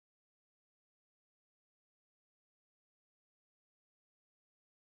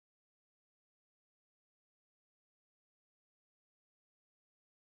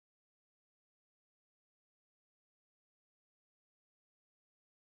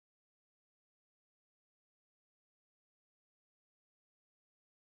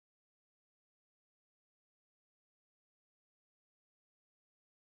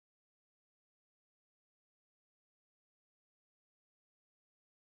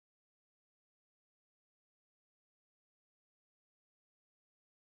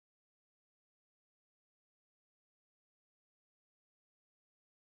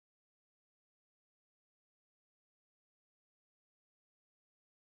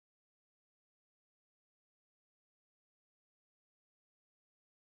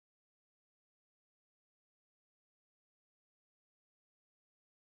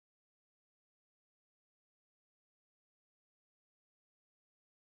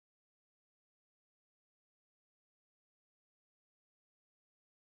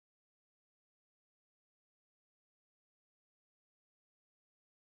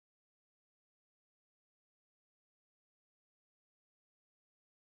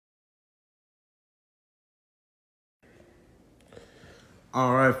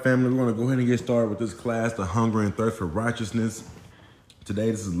All right, family, we're going to go ahead and get started with this class, The Hunger and Thirst for Righteousness.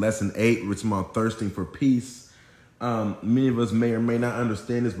 Today, this is lesson 8, which is about thirsting for peace. Many of us may or may not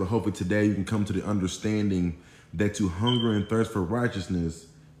understand this, but hopefully today you can come to the understanding that to hunger and thirst for righteousness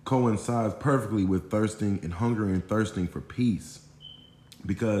coincides perfectly with thirsting and hunger and thirsting for peace.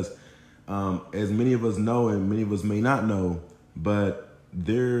 Because as many of us know, and many of us may not know, but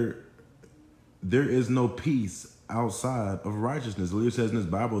there is no peace outside of righteousness. The Lord says in his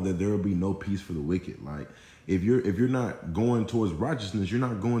Bible that there will be no peace for the wicked. Like if you're not going towards righteousness, you're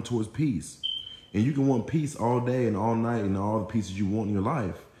not going towards peace. And you can want peace all day and all night and all the pieces you want in your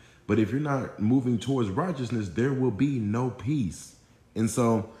life. But if you're not moving towards righteousness, there will be no peace. And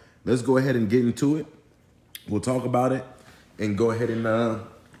so let's go ahead and get into it. We'll talk about it and go ahead and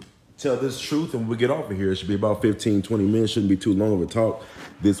tell this truth, and we'll get off of here. It should be about 15, 20 minutes. Shouldn't be too long of a talk.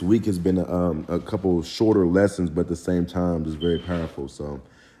 This week has been a couple shorter lessons, but at the same time, just very powerful. So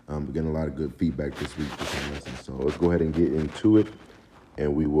we're getting a lot of good feedback this week for some lessons. So let's go ahead and get into it,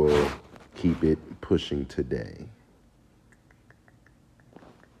 and we will keep it pushing today.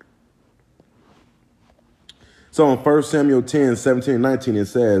 So in 1 Samuel 10, 17 and 19, it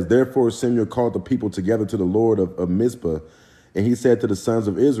says, "Therefore Samuel called the people together to the Lord of Mizpah, and he said to the sons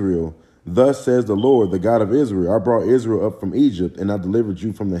of Israel, Thus says the Lord, the God of Israel, I brought Israel up from Egypt, and I delivered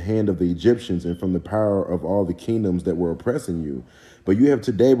you from the hand of the Egyptians and from the power of all the kingdoms that were oppressing you. But you have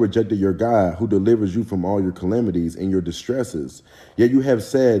today rejected your God, who delivers you from all your calamities and your distresses. Yet you have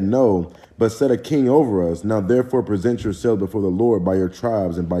said, No, but set a king over us. Now therefore present yourselves before the Lord by your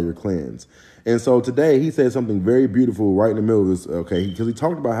tribes and by your clans." And so today he said something very beautiful right in the middle of this, okay, because he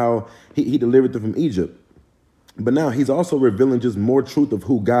talked about how he delivered them from Egypt. But now he's also revealing just more truth of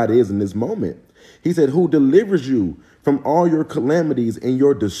who God is in this moment. He said, who delivers you from all your calamities and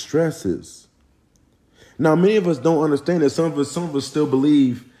your distresses. Now, many of us don't understand that. Some of us still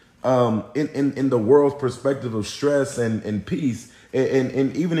believe in the world's perspective of stress and peace.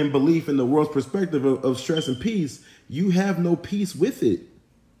 And even in belief in the world's perspective of stress and peace, you have no peace with it.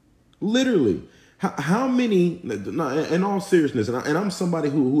 Literally. How many, in all seriousness, and I'm somebody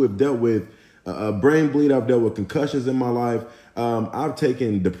who have dealt with brain bleed. I've dealt with concussions in my life. I've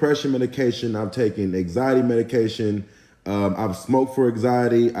taken depression medication. I've taken anxiety medication. I've smoked for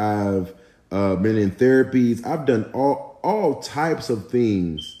anxiety. I've been in therapies. I've done all types of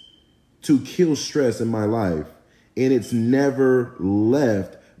things to kill stress in my life. And it's never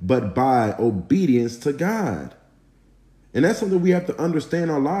left but by obedience to God. And that's something we have to understand in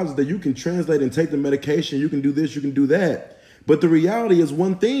our lives, that you can translate and take the medication. You can do this, you can do that. But the reality is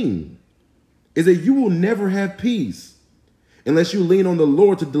one thing. Is that you will never have peace unless you lean on the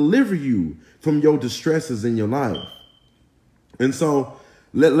Lord to deliver you from your distresses in your life. And so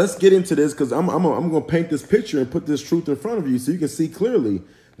let's get into this, because I'm going to paint this picture and put this truth in front of you so you can see clearly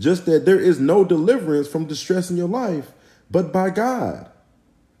just that there is no deliverance from distress in your life but by God.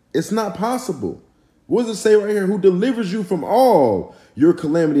 It's not possible. What does it say right here? Who delivers you from all your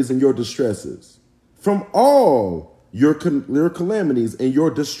calamities and your distresses? From all your calamities and your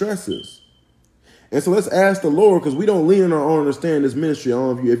distresses. And so let's ask the Lord, because we don't lean on our own understanding in this ministry. I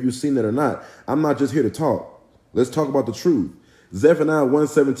don't know if you've seen that or not. I'm not just here to talk. Let's talk about the truth. Zephaniah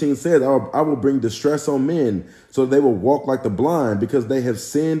 1:17 says, I will bring distress on men so they will walk like the blind, because they have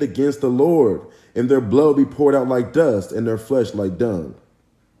sinned against the Lord, and their blood will be poured out like dust and their flesh like dung.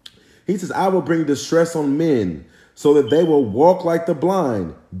 He says, I will bring distress on men so that they will walk like the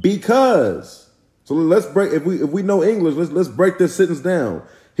blind, because. So let's break, if we know English, let's break this sentence down.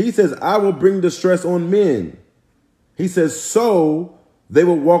 He says, I will bring distress on men. He says, so they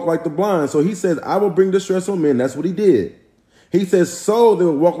will walk like the blind. So he says, I will bring distress on men. That's what he did. He says, so they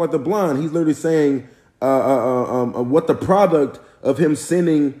will walk like the blind. He's literally saying what the product of him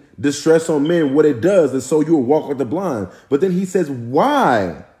sending distress on men, what it does is so you will walk like the blind. But then he says,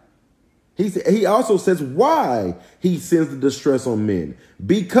 why? He also says why he sends the distress on men.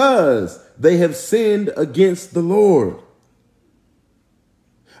 Because they have sinned against the Lord.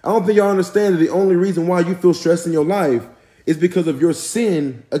 I don't think y'all understand that the only reason why you feel stress in your life is because of your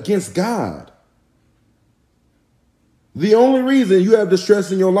sin against God. The only reason you have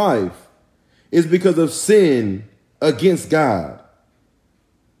distress in your life is because of sin against God.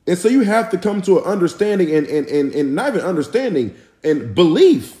 And so you have to come to an understanding and not even understanding and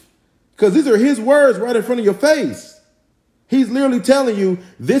belief, because these are his words right in front of your face. He's literally telling you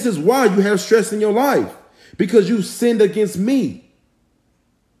this is why you have stress in your life, because you sinned against me.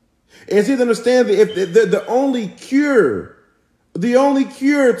 And so you understand that if the only cure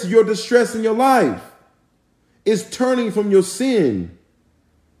to your distress in your life is turning from your sin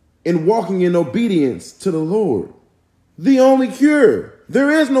and walking in obedience to the Lord. The only cure.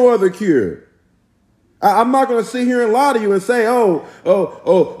 There is no other cure. I'm not going to sit here and lie to you and say,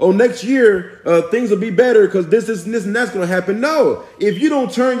 next year things will be better because this, and that's going to happen. No, if you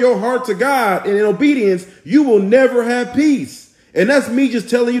don't turn your heart to God and in obedience, you will never have peace. And that's me just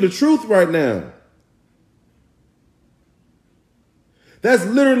telling you the truth right now. That's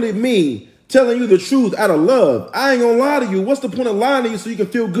literally me telling you the truth out of love. I ain't going to lie to you. What's the point of lying to you so you can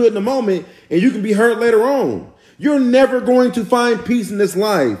feel good in the moment and you can be hurt later on? You're never going to find peace in this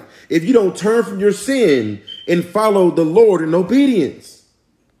life if you don't turn from your sin and follow the Lord in obedience.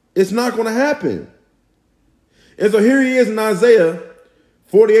 It's not going to happen. And so here he is in Isaiah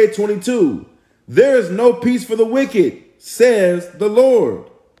 48:22. There is no peace for the wicked, says the Lord.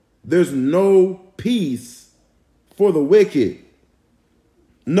 There's no peace for the wicked.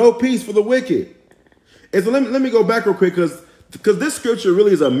 No peace for the wicked. And so let me go back real quick because this scripture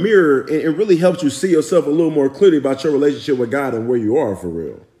really is a mirror and it really helps you see yourself a little more clearly about your relationship with God and where you are for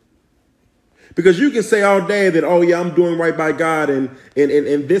real. Because you can say all day that, oh, yeah, I'm doing right by God and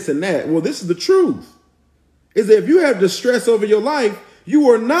this and that. Well, this is the truth. Is that if you have distress over your life, you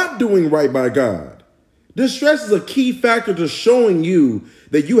are not doing right by God. Distress is a key factor to showing you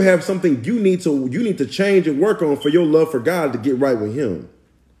that you have something you need to change and work on for your love for God to get right with him.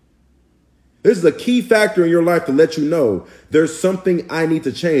 This is a key factor in your life to let you know there's something I need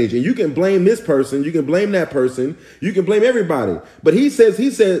to change. And you can blame this person. You can blame that person. You can blame everybody. But he says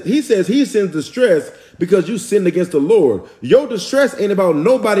he sends distress because you sinned against the Lord. Your distress ain't about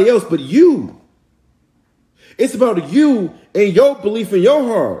nobody else but you. It's about you and your belief in your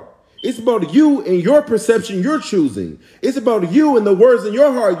heart. It's about you and your perception you're choosing. It's about you and the words in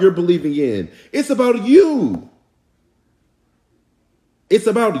your heart you're believing in. It's about you. It's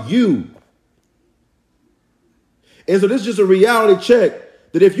about you. And so this is just a reality check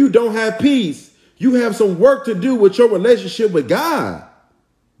that if you don't have peace, you have some work to do with your relationship with God.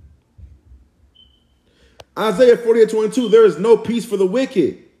 Isaiah 48:22, there is no peace for the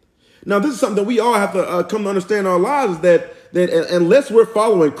wicked. Now, this is something that we all have to come to understand in our lives, that unless we're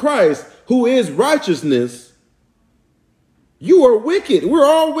following Christ, who is righteousness, you are wicked. We're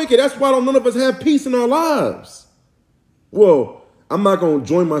all wicked. That's why none of us have peace in our lives. Well, I'm not going to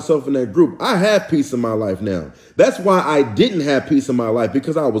join myself in that group. I have peace in my life now. That's why I didn't have peace in my life,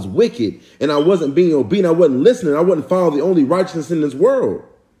 because I was wicked and I wasn't being obedient. I wasn't listening. I wasn't following the only righteousness in this world.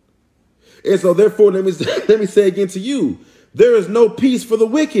 And so therefore, let me say again to you, there is no peace for the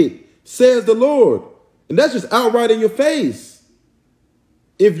wicked, says the Lord. And that's just outright in your face.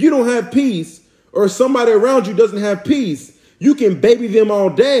 If you don't have peace or somebody around you doesn't have peace, you can baby them all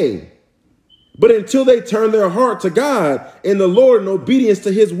day. But until they turn their heart to God and the Lord in obedience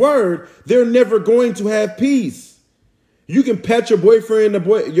to his word, they're never going to have peace. You can pat your boyfriend,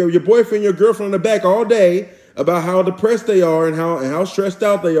 your boyfriend, your girlfriend on the back all day about how depressed they are and how stressed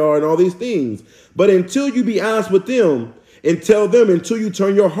out they are and all these things. But until you be honest with them and tell them, until you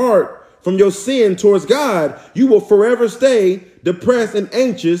turn your heart from your sin towards God, you will forever stay depressed and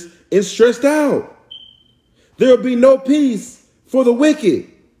anxious and stressed out. There will be no peace for the wicked.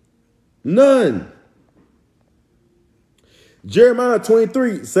 None. Jeremiah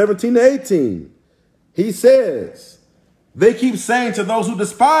 23:17-18. He says, they keep saying to those who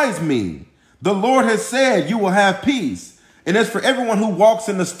despise me, the Lord has said you will have peace. And as for everyone who walks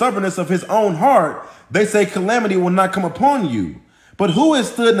in the stubbornness of his own heart, they say calamity will not come upon you. But who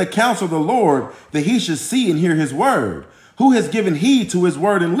has stood in the counsel of the Lord that he should see and hear his word? Who has given heed to his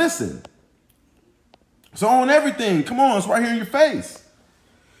word and listen? So on everything, come on, it's right here in your face.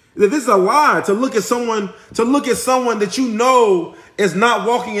 This is a lie to look at someone that you know is not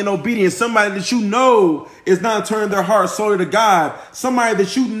walking in obedience, somebody that you know is not turning their heart solely to God, somebody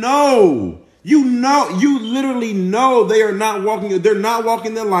that you literally know they are not walking, they're not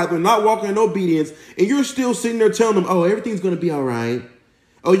walking their life, they're not walking in obedience, and you're still sitting there telling them, oh, everything's going to be all right.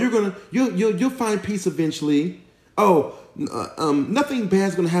 Oh, you'll find peace eventually. Oh, nothing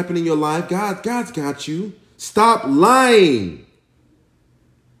bad's going to happen in your life. God's got you. Stop lying.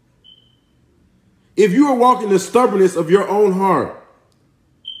 If you are walking the stubbornness of your own heart,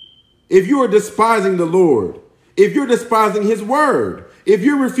 if you are despising the Lord, if you're despising his word, if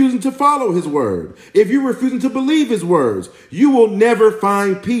you're refusing to follow his word, if you're refusing to believe his words, you will never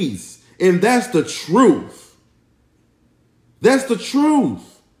find peace. And that's the truth. That's the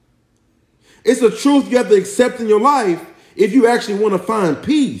truth. It's the truth you have to accept in your life if you actually want to find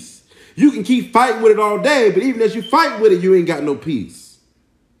peace. You can keep fighting with it all day, but even as you fight with it, you ain't got no peace.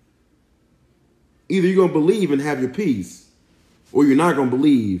 Either you're going to believe and have your peace, or you're not going to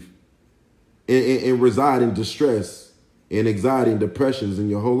believe and reside in distress and anxiety and depressions in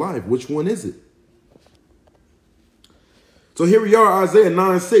your whole life. Which one is it? So here we are, Isaiah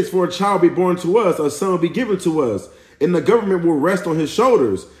 9:6, for a child be born to us, a son will be given to us, and the government will rest on his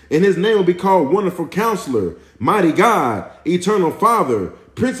shoulders, and his name will be called Wonderful Counselor, Mighty God, Eternal Father,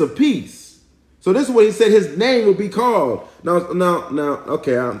 Prince of Peace. So this is what he said his name will be called. Now,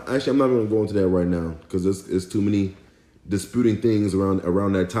 okay, I'm not going to go into that right now because there's too many disputing things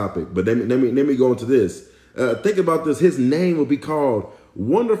around that topic. But let me go into this. Think about this. His name will be called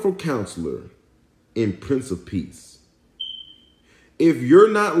Wonderful Counselor and Prince of Peace. If you're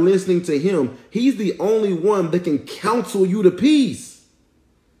not listening to him, he's the only one that can counsel you to peace.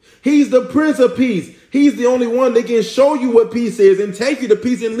 He's the Prince of Peace. He's the only one that can show you what peace is and take you to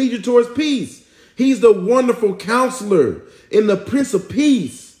peace and lead you towards peace. He's the Wonderful Counselor and the Prince of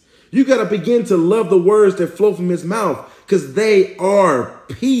Peace. You got to begin to love the words that flow from his mouth because they are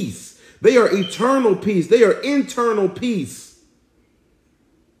peace. They are eternal peace. They are internal peace.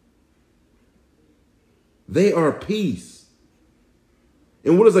 They are peace.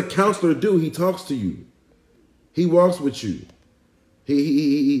 And what does a counselor do? He talks to you. He walks with you.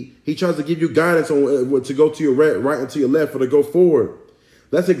 He tries to give you guidance on to go to your right and to your left or to go forward.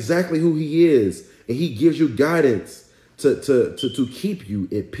 That's exactly who he is. And he gives you guidance to keep you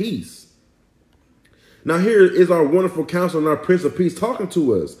at peace. Now here is our wonderful counselor and our Prince of Peace talking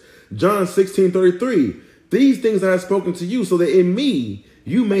to us. John 16:33. These things I have spoken to you so that in me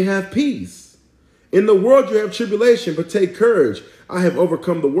you may have peace. In the world you have tribulation, but take courage. I have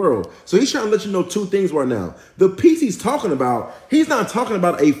overcome the world. So he's trying to let you know two things right now. The peace he's talking about, he's not talking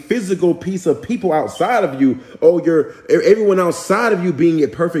about a physical peace of people outside of you or everyone outside of you being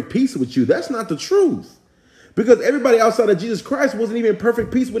at perfect peace with you. That's not the truth. Because everybody outside of Jesus Christ wasn't even in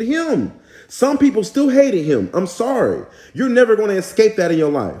perfect peace with him. Some people still hated him. I'm sorry. You're never going to escape that in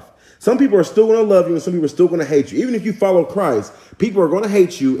your life. Some people are still going to love you and some people are still going to hate you. Even if you follow Christ, people are going to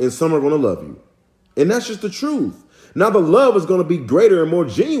hate you and some are going to love you. And that's just the truth. Now, the love is going to be greater and more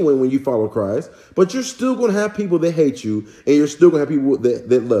genuine when you follow Christ, but you're still going to have people that hate you, and you're still going to have people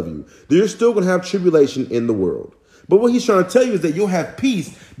that love you. You're still going to have tribulation in the world. But what he's trying to tell you is that you'll have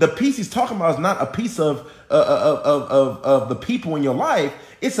peace. The peace he's talking about is not a piece of the people in your life.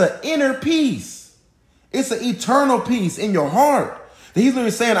 It's an inner peace. It's an eternal peace in your heart. He's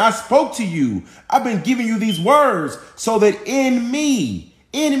literally saying, I spoke to you. I've been giving you these words so that in me,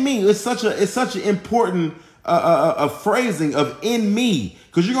 it's such an important a phrasing of in me,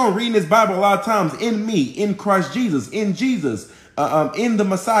 because you're going to read in this Bible a lot of times in me, in Christ Jesus, in Jesus, in the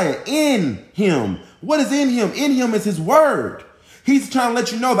Messiah, in him. What is in him? In him is his word. He's trying to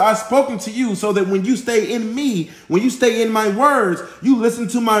let you know that I've spoken to you so that when you stay in me, when you stay in my words, you listen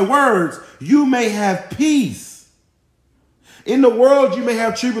to my words, you may have peace. In the world, you may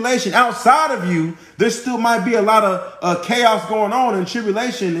have tribulation. Outside of you, there still might be a lot of chaos going on and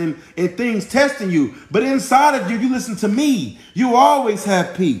tribulation and things testing you. But inside of you, you listen to me. You always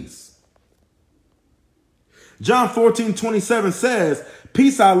have peace. John 14:27 says,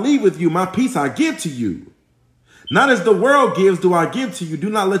 peace I leave with you, my peace I give to you. Not as the world gives do I give to you. Do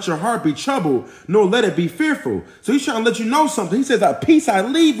not let your heart be troubled, nor let it be fearful. So he's trying to let you know something. He says, peace I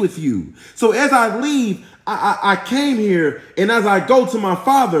leave with you. So as I leave, I came here, and as I go to my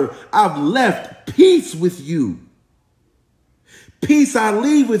Father, I've left peace with you. Peace I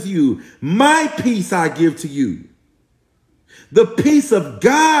leave with you. My peace I give to you. The peace of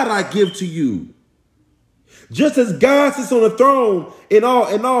God I give to you. Just as God sits on the throne in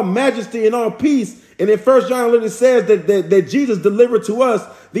all majesty and all peace. And in 1 John literally says that Jesus delivered to us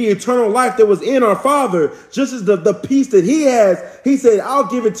the eternal life that was in our Father. Just as the peace that he has, he said, I'll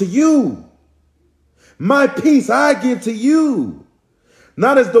give it to you. My peace I give to you.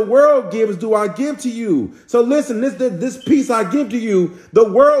 Not as the world gives do I give to you. So listen, this peace I give to you, the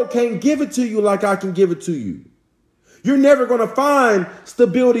world can't give it to you like I can give it to you. You're never going to find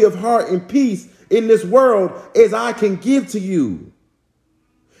stability of heart and peace in this world as I can give to you.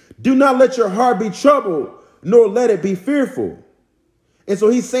 Do not let your heart be troubled, nor let it be fearful. And so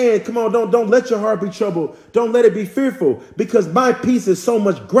he's saying, come on, don't let your heart be troubled. Don't let it be fearful, because my peace is so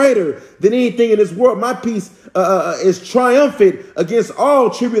much greater than anything in this world. My peace is triumphant against all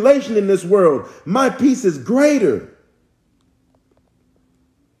tribulation in this world. My peace is greater.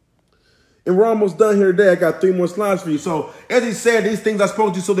 And we're almost done here today. I got 3 more slides for you. So as he said, these things I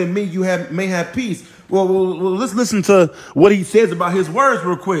spoke to you so that may have peace. Well, let's listen to what he says about his words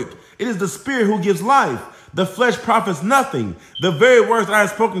real quick. It is the Spirit who gives life. The flesh profits nothing. The very words that I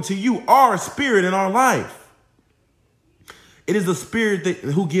have spoken to you are spirit in our life. It is the Spirit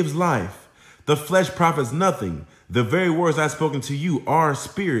who gives life. The flesh profits nothing. The very words I have spoken to you are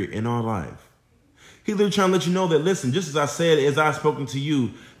spirit in our life. He's literally trying to let you know that, listen, just as I said, as I've spoken to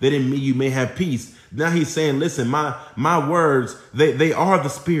you, that in me you may have peace. Now he's saying, listen, my words, they are the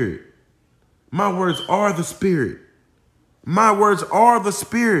Spirit. My words are the Spirit. My words are the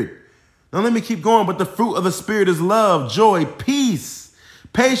Spirit. Now let me keep going. But the fruit of the Spirit is love, joy, peace,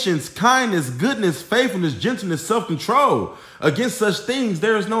 patience, kindness, goodness, faithfulness, gentleness, self-control. Against such things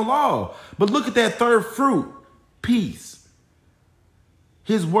there is no law. But look at that third fruit, peace.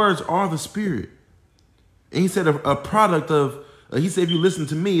 His words are the Spirit. And he said a product of, he said, if you listen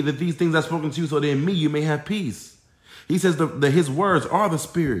to me, that these things I've spoken to you, so that in me you may have peace. He says that his words are the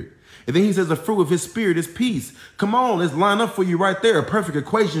Spirit. And then he says the fruit of his Spirit is peace. Come on, let's line up for you right there. A perfect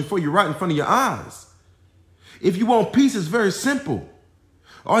equation for you right in front of your eyes. If you want peace, it's very simple.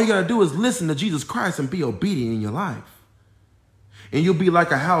 All you got to do is listen to Jesus Christ and be obedient in your life. And you'll be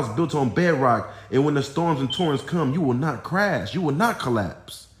like a house built on bedrock. And when the storms and torrents come, you will not crash. You will not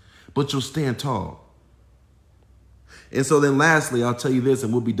collapse, but you'll stand tall. And so then lastly, I'll tell you this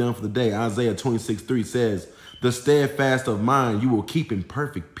and we'll be done for the day. Isaiah 26:3 says, the steadfast of mind you will keep in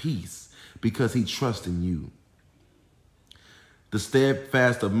perfect peace because he trusts in you. The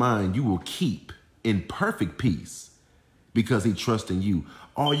steadfast of mind you will keep in perfect peace because he trusts in you.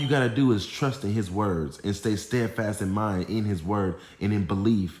 All you got to do is trust in his words and stay steadfast in mind in his word and in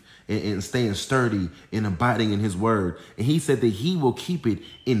belief and staying sturdy and abiding in his word. And he said that he will keep it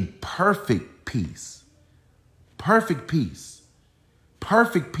in perfect peace. Perfect peace.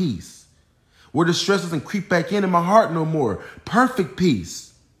 Perfect peace. Where the stress doesn't creep back in my heart no more. Perfect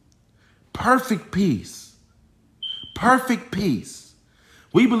peace. Perfect peace. Perfect peace.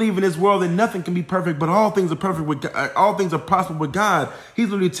 We believe in this world that nothing can be perfect, but all things are perfect with God. All things are possible with God. He's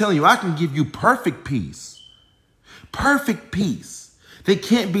literally telling you, I can give you perfect peace. Perfect peace. They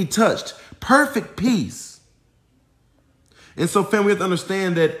can't be touched. Perfect peace. And so, family, we have to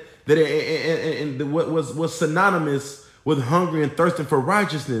understand that what was synonymous with hungry and thirsting for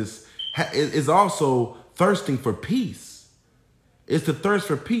righteousness is also thirsting for peace. It's to thirst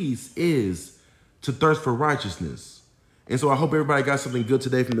for peace is to thirst for righteousness. And so I hope everybody got something good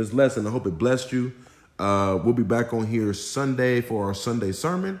today from this lesson. I hope it blessed you. We'll be back on here Sunday for our Sunday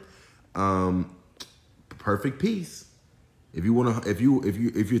sermon. Perfect peace. If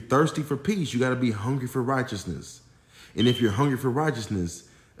you're thirsty for peace, you got to be hungry for righteousness. And if you're hungry for righteousness,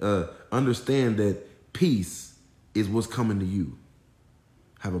 understand that peace is what's coming to you.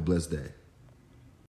 Have a blessed day.